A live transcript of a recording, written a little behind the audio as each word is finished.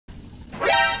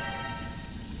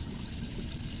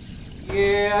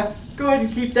Yeah, go ahead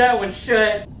and keep that one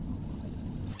shut.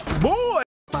 Boy!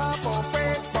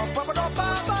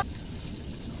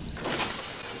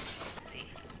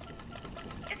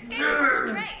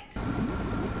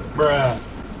 Bruh.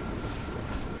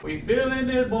 We feeling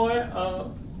it, boy.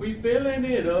 We feeling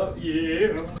it up,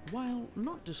 yeah. While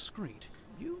not discreet,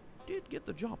 you did get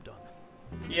the job done.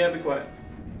 Yeah, be quiet.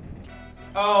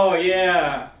 Oh,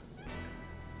 yeah.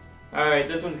 Alright,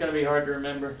 this one's gonna be hard to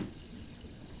remember.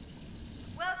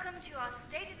 Welcome to our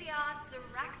state-of-the-art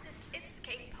Zoraxis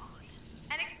escape pod.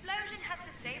 An explosion has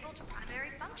disabled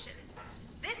primary functions.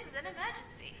 This is an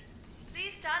emergency.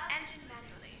 Please start engine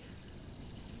manually.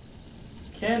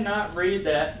 Cannot read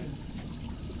that.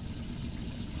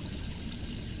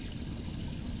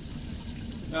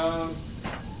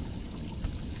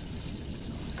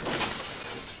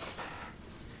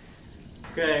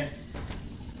 Okay.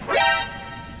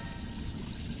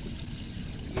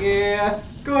 Yeah,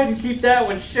 go ahead and keep that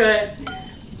one shut.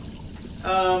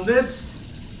 This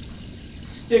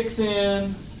sticks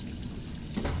in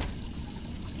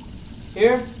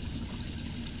here.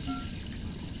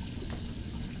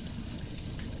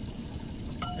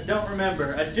 I don't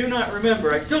remember. I do not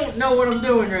remember. I don't know what I'm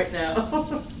doing right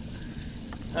now.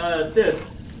 This.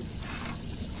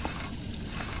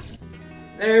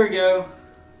 There we go.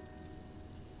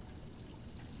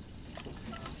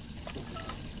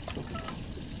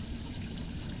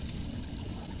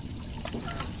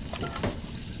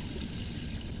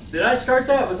 Did I start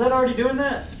that? Was that already doing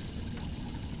that?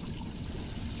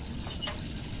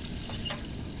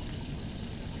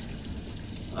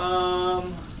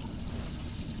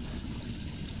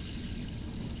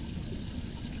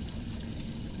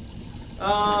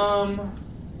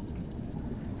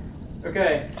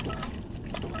 Okay.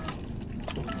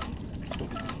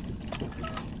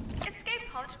 Escape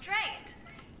pod drained.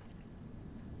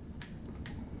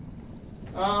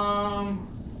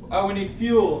 Oh, we need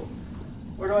fuel.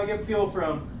 Where do I get fuel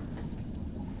from?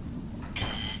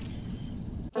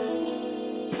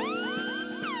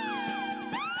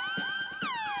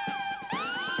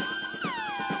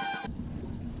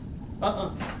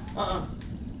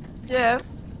 Yeah.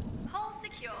 Hull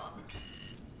secure.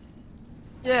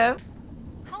 Yeah.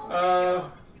 Hull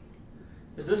secure.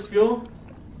 Is this fuel?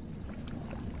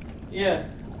 Yeah.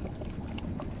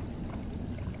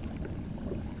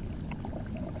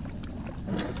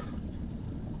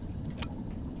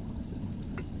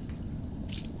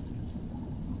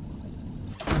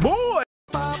 Boy!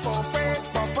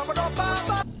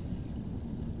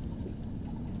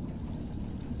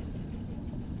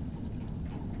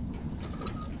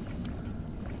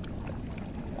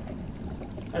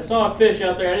 I saw a fish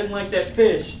out there. I didn't like that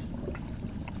fish.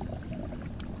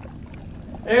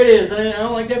 There it is. I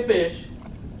don't like that fish.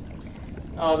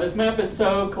 Oh, this map is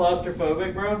so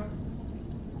claustrophobic, bro.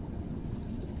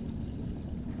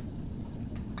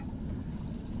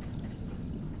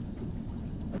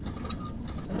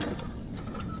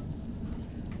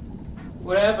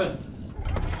 What happened?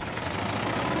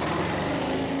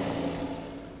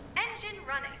 Engine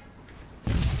running.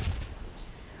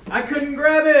 I couldn't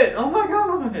grab it! Oh my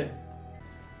god!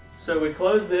 So we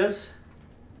close this.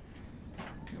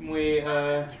 And we,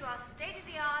 Welcome to our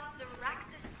state-of-the-art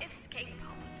Zoraxis escape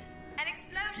pod. An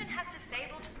explosion has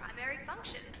disabled primary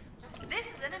functions. This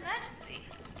is an emergency.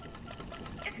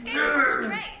 Escape pod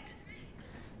drained.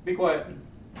 be quiet.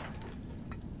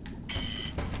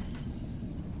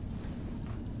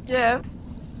 Yeah.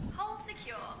 Hull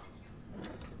secure.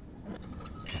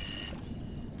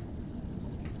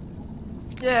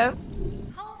 Yeah.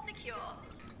 Hull secure.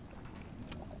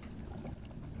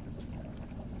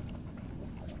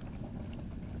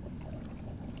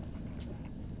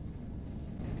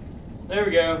 There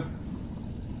we go.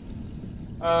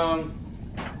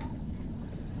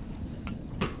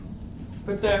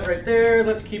 Put that right there.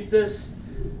 Let's keep this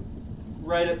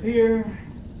right up here.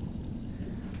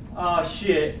 Oh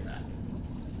shit.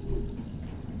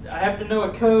 I have to know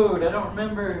a code. I don't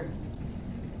remember.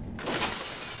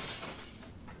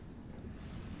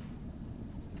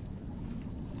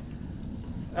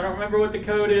 I don't remember what the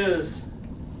code is.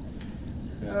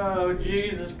 Oh,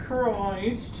 Jesus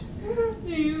Christ.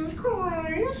 Jesus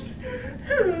Christ.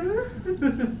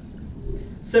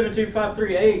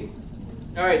 72538.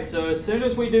 Alright, so as soon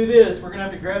as we do this, we're going to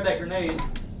have to grab that grenade.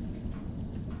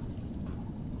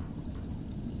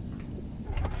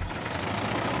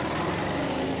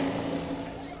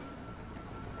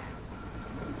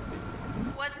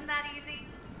 Wasn't that easy?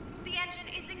 The engine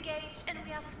is engaged and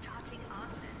we are starting our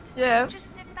set. Yeah.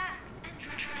 Just sit back and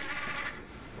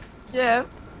relax. Yeah.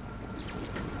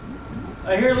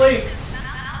 I hear leaks.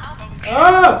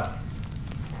 Ah!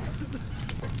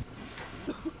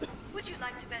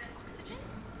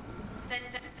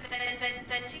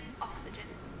 Venting oxygen.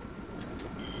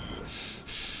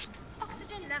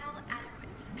 Oxygen level adequate.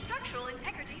 Structural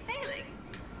integrity failing.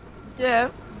 Yeah.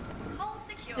 Hull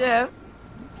secure. Yeah.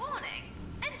 Warning.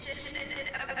 Engine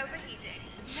overheating.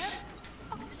 No.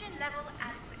 Oxygen level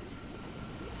adequate.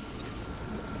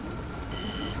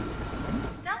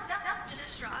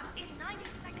 Self-destruct in 90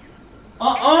 seconds.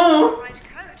 Right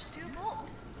code to abort.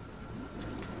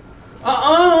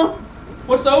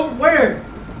 What's the over? Where?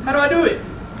 How do I do it?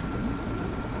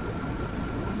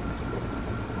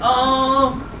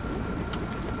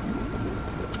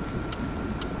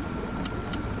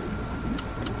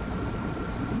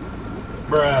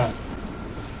 Bruh.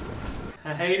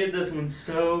 I hated this one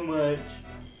so much.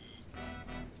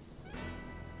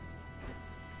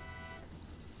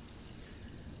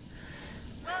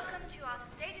 Welcome to our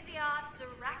state-of-the-art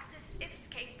Zoraxis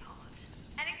escape pod.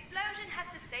 An explosion has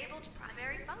disabled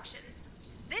primary functions.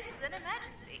 This is an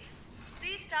emergency.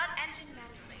 Please start engine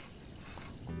manually.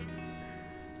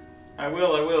 I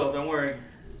will, don't worry.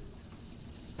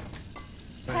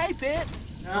 Hey, Bit.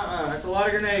 That's a lot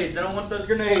of grenades. I don't want those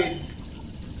grenades.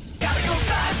 Gotta go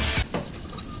fast.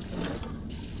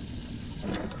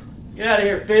 Get out of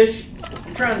here, fish.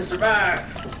 I'm trying to survive.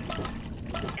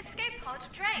 Escape pod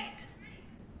trained.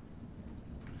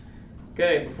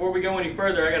 Okay, before we go any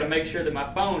further, I gotta make sure that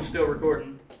my phone's still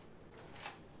recording.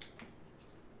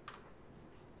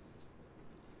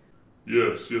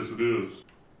 Yes, it is.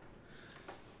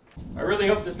 I really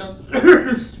hope this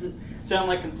doesn't sound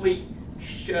like complete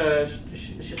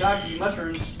shiitake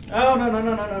mushrooms. Oh,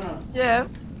 no. Yeah.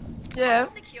 Yeah.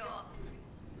 Hull secure.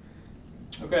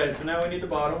 Okay, so now we need the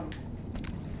bottle.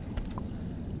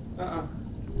 Can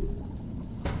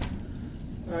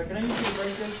I use you to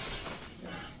break this?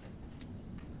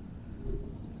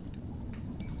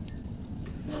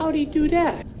 How'd he do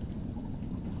that?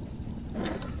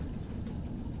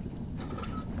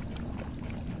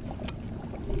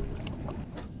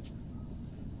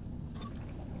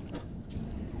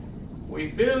 We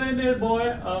filling it, boy,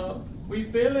 up. We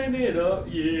filling it up,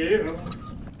 yeah.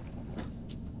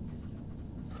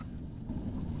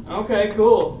 Okay,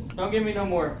 cool. Don't give me no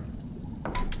more.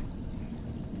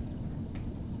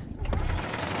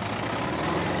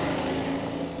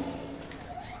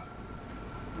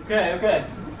 Okay.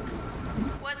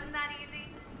 Wasn't that easy?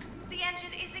 The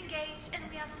engine is engaged and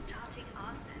we are starting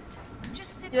our ascent.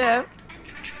 Just sit Yeah. back and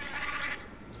relax.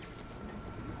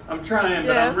 I'm trying,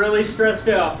 but Yeah. I'm really stressed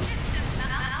out. System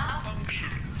malfunction.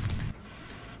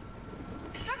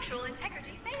 Structural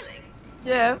integrity failing.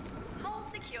 Yeah. Hull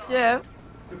secure. Yeah.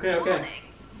 Okay. Warning.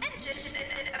 Engine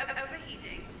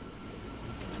overheating.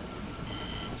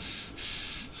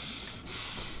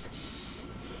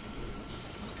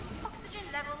 Oxygen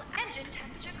level, engine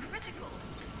temperature critical.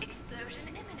 Explosion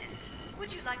imminent.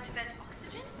 Would you like to vent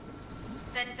oxygen?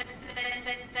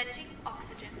 Venting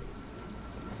oxygen.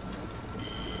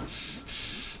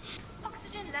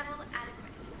 Oxygen level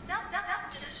adequate.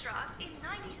 Self-destruct in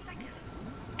 90 seconds.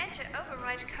 Enter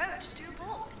override code to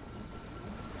board.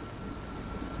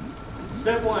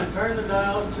 Step 1, turn the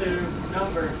dial to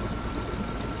number.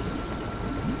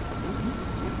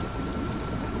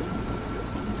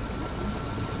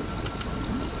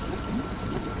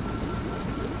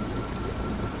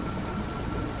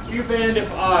 Q band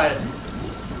if odd.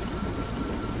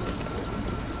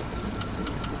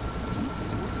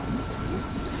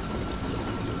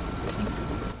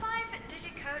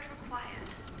 Five-digit code required.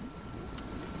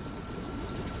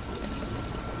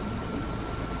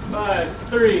 5,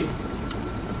 3,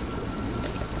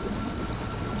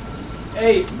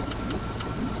 8.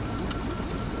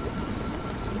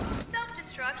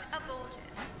 Self-destruct aborted.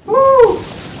 Woo!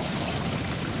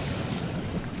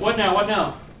 What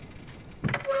now?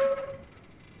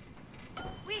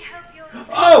 We hope your safe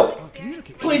Oh!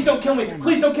 experience Please don't kill me!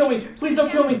 Please don't kill me! Please don't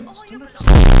kill me! all your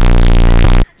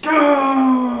belongings.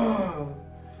 Oh!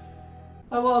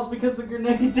 I lost because the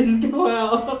grenade didn't go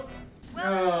out.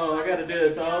 Oh, I gotta do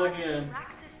this all again.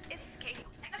 Zoraxis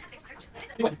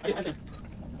escape.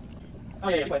 Oh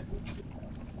yeah, wait.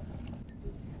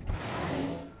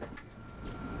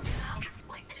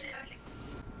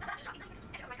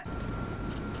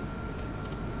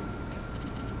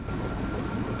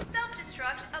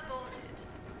 Self-destruct aborted.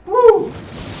 Woo!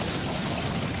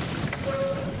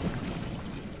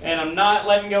 And I'm not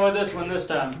letting go of this one this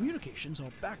time. Communications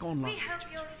are back We online.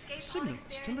 hope your escape Signal us to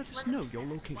experience let us was a know your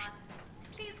pleasant location.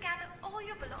 one. Please gather all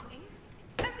your belongings,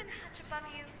 open the hatch above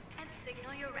you, and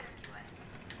signal your rescuers.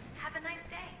 Have a nice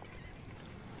day.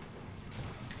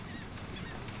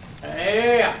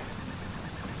 Yeah!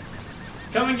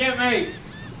 Come and get me!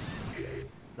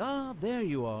 Ah, there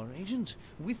you are, Agent.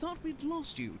 We thought we'd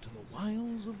lost you to the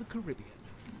wilds of the Caribbean.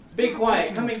 Be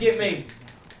quiet. Come and get me.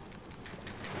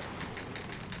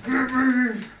 Get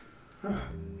me.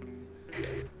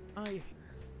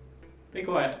 Be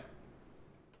quiet.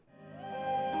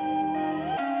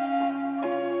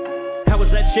 How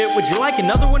was that shit? Would you like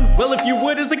another one? Well, if you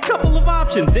would, there's a couple of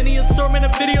options. Any assortment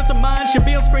of videos of mine should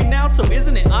be on screen now, so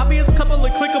isn't it obvious? Couple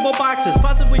of clickable boxes,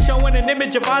 possibly showing an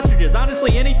image of ostriches.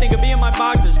 Honestly, anything could be in my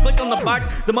boxes. Click on the box,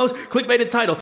 the most clickbaited title.